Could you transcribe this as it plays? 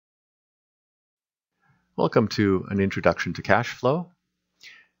Welcome to an introduction to cash flow.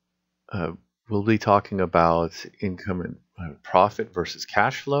 We'll be talking about income and profit versus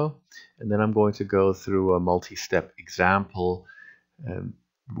cash flow, and then I'm going to go through a multi-step example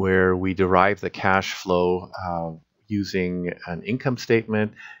where we derive the cash flow using an income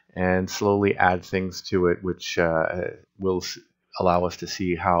statement and slowly add things to it, which will allow us to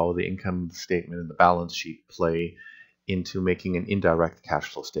see how the income statement and the balance sheet play into making an indirect cash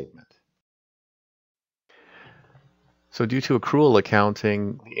flow statement. So due to accrual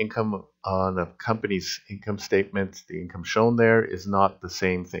accounting, the income on a company's income statement, the income shown there is not the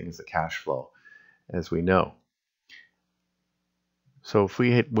same thing as the cash flow, as we know. So if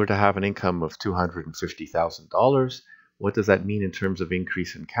we were to have an income of $250,000, what does that mean in terms of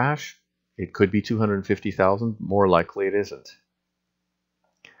increase in cash? It could be $250,000, more likely it isn't.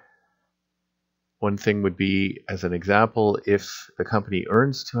 One thing would be, as an example, if the company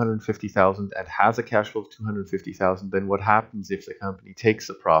earns $250,000 and has a cash flow of $250,000, then what happens if the company takes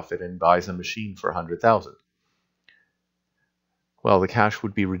a profit and buys a machine for $100,000? Well, the cash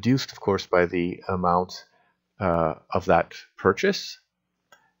would be reduced, of course, by the amount of that purchase,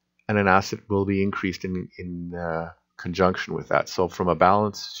 and an asset will be increased in conjunction with that. So from a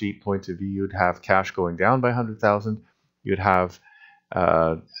balance sheet point of view, you'd have cash going down by $100,000. You'd have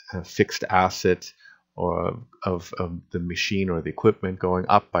a fixed asset of the machine or the equipment going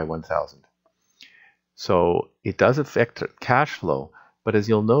up by 1,000. So it does affect cash flow, but as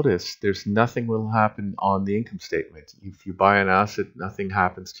you'll notice, there's nothing will happen on the income statement. If you buy an asset, nothing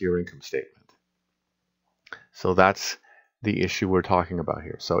happens to your income statement. So that's the issue we're talking about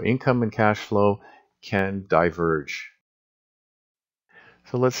here. So income and cash flow can diverge.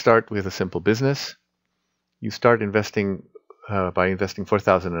 So let's start with a simple business. You start investing by investing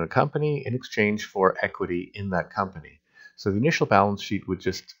 $4,000 in a company in exchange for equity in that company. So the initial balance sheet would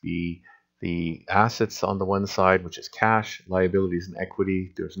just be the assets on the one side, which is cash, liabilities and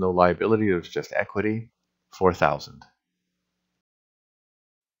equity. There's no liability, there's just equity, $4,000.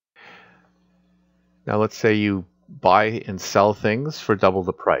 Now let's say you buy and sell things for double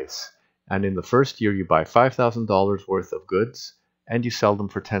the price. And in the first year you buy $5,000 worth of goods and you sell them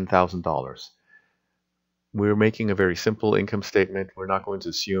for $10,000. We're making a very simple income statement. We're not going to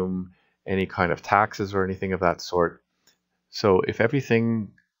assume any kind of taxes or anything of that sort. So if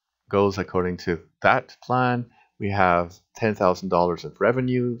everything goes according to that plan, we have $10,000 of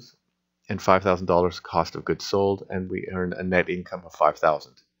revenues and $5,000 cost of goods sold, and we earn a net income of $5,000.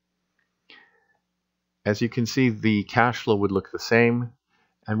 As you can see, the cash flow would look the same.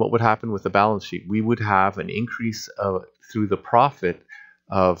 And what would happen with the balance sheet? We would have an increase through the profit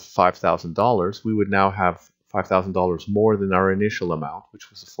of $5,000. We would now have $5,000 more than our initial amount, which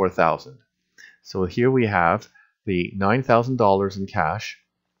was $4,000. So here we have the $9,000 in cash.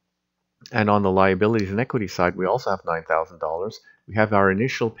 And on the liabilities and equity side, we also have $9,000. We have our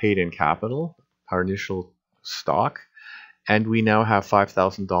initial paid-in capital, our initial stock, and we now have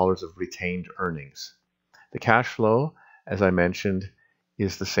 $5,000 of retained earnings. The cash flow, as I mentioned,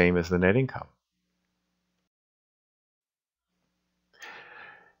 is the same as the net income.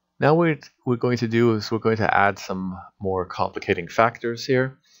 Now what we're going to do is we're going to add some more complicating factors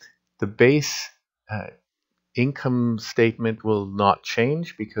here. The base income statement will not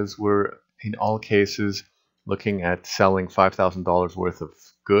change because we're in all cases looking at selling $5,000 worth of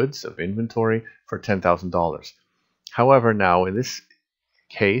goods, of inventory, for $10,000. However, now in this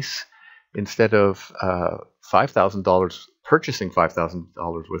case, instead of $5,000 purchasing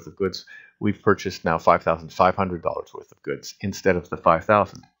 $5,000 worth of goods, we've purchased now $5,500 worth of goods instead of the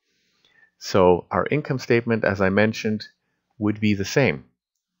 $5,000. So our income statement, as I mentioned, would be the same.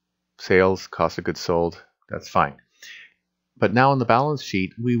 Sales, cost of goods sold, that's fine. But now on the balance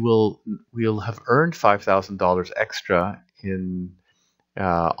sheet, we'll have earned $5,000 extra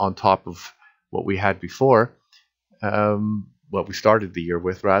on top of what we had before, what we started the year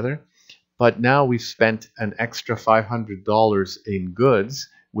with rather. But now we've spent an extra $500 in goods,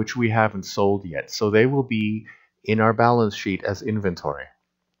 which we haven't sold yet. So they will be in our balance sheet as inventory.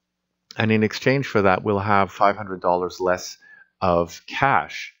 And in exchange for that, we'll have $500 less of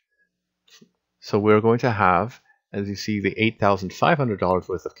cash. So we're going to have, as you see, the $8,500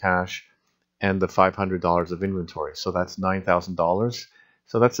 worth of cash and the $500 of inventory. So that's $9,000.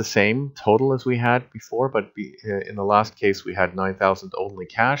 So that's the same total as we had before, but in the last case, we had $9,000 only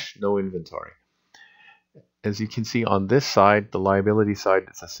cash, no inventory. As you can see on this side, the liability side,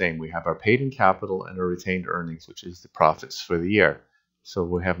 it's the same. We have our paid-in capital and our retained earnings, which is the profits for the year. So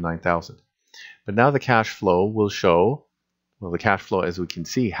we have 9,000. But now the cash flow will show, well, the cash flow, as we can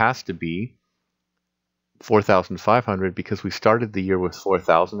see, has to be 4,500 because we started the year with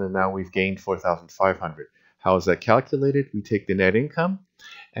 4,000 and now we've gained 4,500. How is that calculated? We take the net income,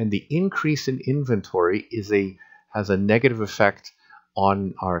 and the increase in inventory has a negative effect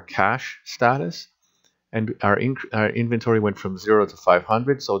on our cash status, and our inventory went from 0 to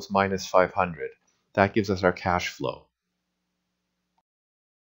 500, so it's minus 500. That gives us our cash flow.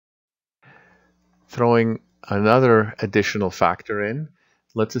 Throwing another additional factor in,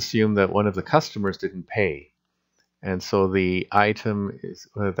 let's assume that one of the customers didn't pay, and so the item is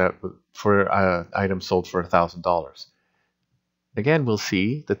item sold for $1,000. Again, we'll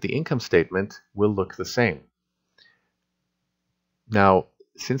see that the income statement will look the same. Now,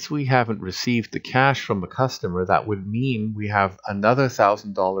 since we haven't received the cash from the customer, that would mean we have another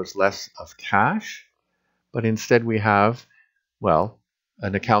 $1,000 less of cash, but instead we have, well,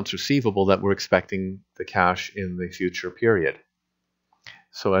 an accounts receivable that we're expecting the cash in the future period.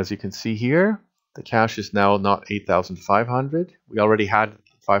 So as you can see here, the cash is now not 8,500. We already had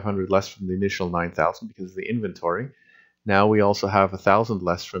 500 less from the initial 9,000 because of the inventory. Now we also have 1,000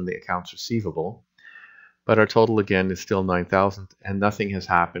 less from the accounts receivable, but our total again is still 9,000, and nothing has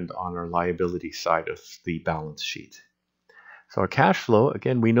happened on our liability side of the balance sheet. So our cash flow,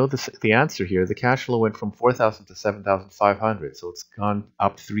 again, we know the answer here. The cash flow went from 4,000 to 7,500, so it's gone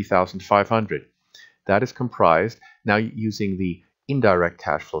up 3,500. That is comprised, now using the indirect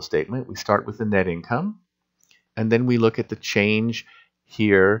cash flow statement, we start with the net income, and then we look at the change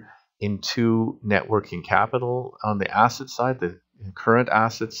here into net working capital. On the asset side, the current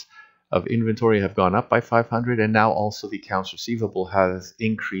assets of inventory have gone up by 500, and now also the accounts receivable has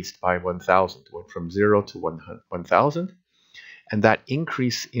increased by 1,000. It went from 0 to 1,000, and that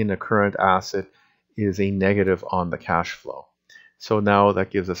increase in a current asset is a negative on the cash flow. So now that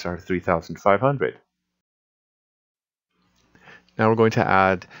gives us our 3,500. Now we're going to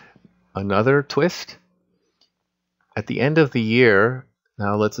add another twist. At the end of the year,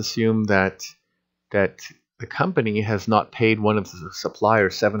 now let's assume that the company has not paid one of the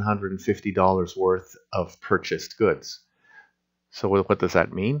suppliers $750 worth of purchased goods. So what does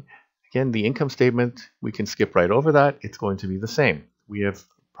that mean? Again, the income statement, we can skip right over that. It's going to be the same. We have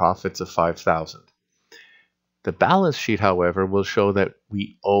profits of 5,000. The balance sheet, however, will show that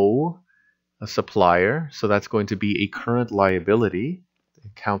we owe a supplier, so that's going to be a current liability,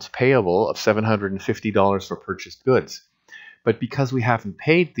 accounts payable of $750 for purchased goods. But because we haven't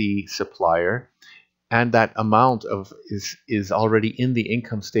paid the supplier, and that amount is already in the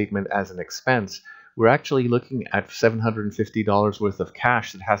income statement as an expense, we're actually looking at $750 worth of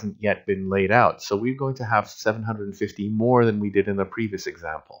cash that hasn't yet been laid out. So we're going to have $750 more than we did in the previous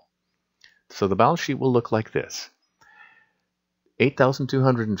example. So the balance sheet will look like this.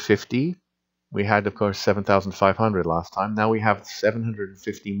 8,250. We had, of course, 7,500 last time. Now we have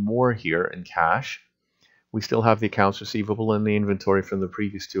 750 more here in cash. We still have the accounts receivable and the inventory from the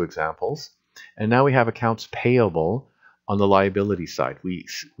previous two examples. And now we have accounts payable on the liability side. We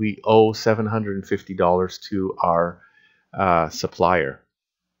owe $750 to our supplier.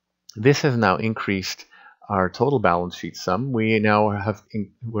 This has now increased our total balance sheet sum. We're now at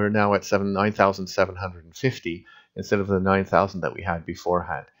 9,750 instead of the 9,000 that we had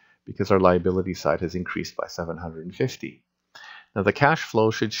beforehand, because our liability side has increased by 750. Now the cash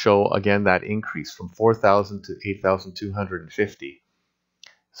flow should show again that increase from 4,000 to 8,250.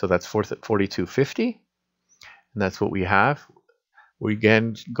 So that's 4,250, and that's what we have. We're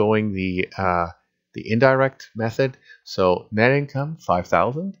again going the indirect method. So net income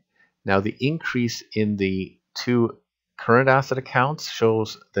 5,000. Now the increase in the two current asset accounts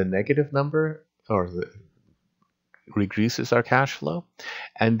shows the negative number, or reduces our cash flow,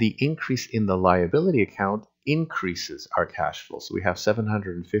 and the increase in the liability account increases our cash flow. So we have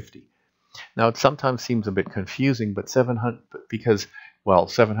 750. Now it sometimes seems a bit confusing, but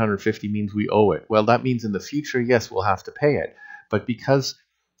 750 means we owe it. Well, that means in the future, yes, we'll have to pay it. But because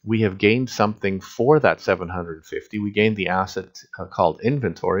we have gained something for that 750, we gained the asset called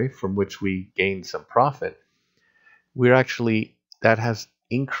inventory, from which we gained some profit. That has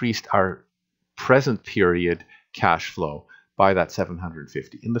increased our present period cash flow by that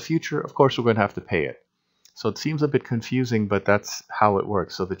 750. In the future, of course, we're going to have to pay it. So it seems a bit confusing, but that's how it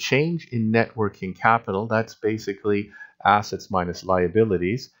works. So the change in net working capital, that's basically assets minus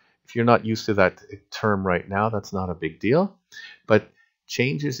liabilities. If you're not used to that term right now, that's not a big deal. But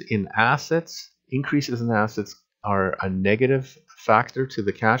changes in assets, increases in assets are a negative factor to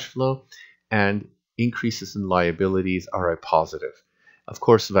the cash flow, and increases in liabilities are a positive. Of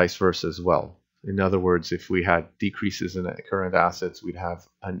course, vice versa as well. In other words, if we had decreases in current assets, we'd have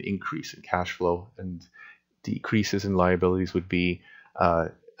an increase in cash flow, and decreases in liabilities would be a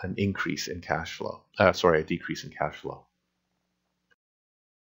an increase in cash flow. A decrease in cash flow.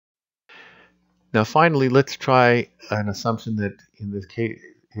 Now, finally, let's try an assumption that in this case,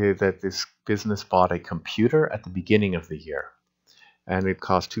 that this business bought a computer at the beginning of the year, and it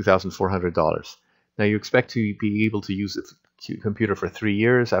cost $2,400. Now, you expect to be able to use the computer for 3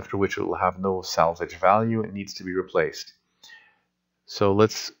 years, after which it will have no salvage value. It needs to be replaced. So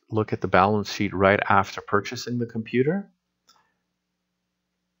let's look at the balance sheet right after purchasing the computer.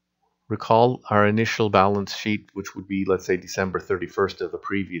 Recall our initial balance sheet, which would be, let's say, December 31st of the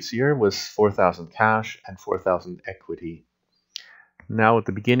previous year, was 4,000 cash and 4,000 equity. Now at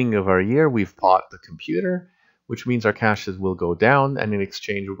the beginning of our year, we've bought the computer, which means our cashes will go down, and in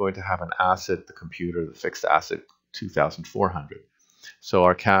exchange, we're going to have an asset, the computer, the fixed asset, 2,400. So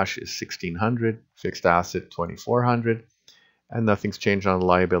our cash is 1,600, fixed asset 2,400, and nothing's changed on the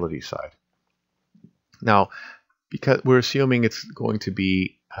liability side. Now, because we're assuming it's going to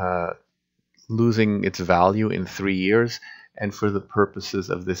be losing its value in 3 years, and for the purposes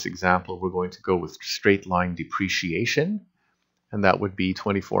of this example, we're going to go with straight line depreciation, and that would be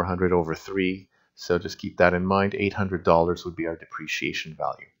 2,400 over 3. So just keep that in mind. $800 would be our depreciation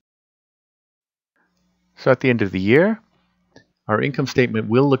value. So at the end of the year, our income statement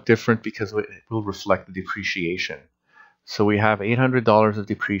will look different because it will reflect the depreciation. So we have $800 of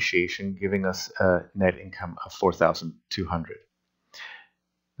depreciation, giving us a net income of $4,200.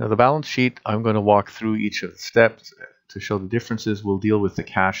 Now the balance sheet, I'm going to walk through each of the steps to show the differences. We'll deal with the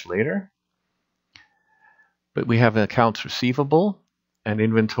cash later. But we have an accounts receivable and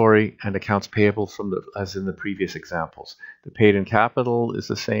inventory and accounts payable as in the previous examples. The paid in capital is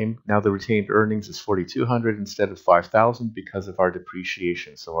the same. Now the retained earnings is 4,200 instead of 5,000 because of our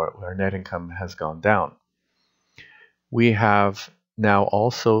depreciation. So our net income has gone down. We have now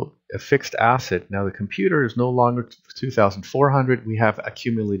also a fixed asset. Now the computer is no longer 2,400. We have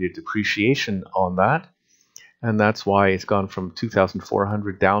accumulated depreciation on that, and that's why it's gone from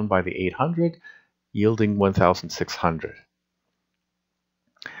 2,400 down by the 800, yielding 1,600.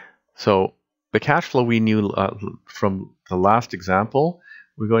 So the cash flow we knew from the last example,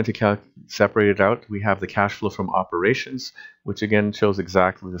 we're going to separate it out. We have the cash flow from operations, which again shows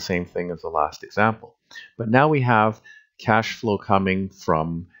exactly the same thing as the last example. But now we have cash flow coming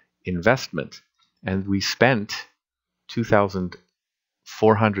from investment, and we spent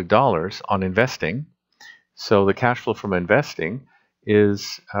 $2,400 on investing. So the cash flow from investing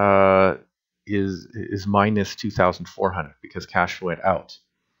is minus 2,400 because cash went out.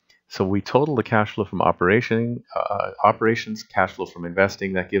 So we total the cash flow from operations, cash flow from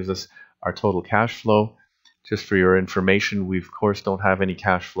investing. That gives us our total cash flow. Just for your information, we of course don't have any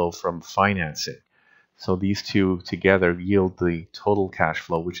cash flow from financing. So these two together yield the total cash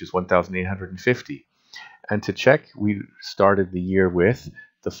flow, which is 1,850. And to check, we started the year with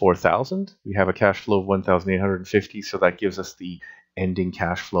the 4,000. We have a cash flow of 1,850, so that gives us the ending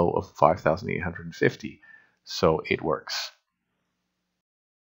cash flow of 5,850. So it works.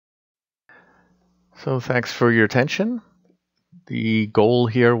 So thanks for your attention. The goal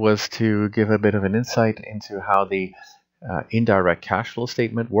here was to give a bit of an insight into how the indirect cash flow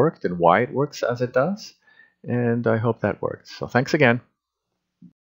statement worked and why it works as it does. And I hope that worked. So thanks again.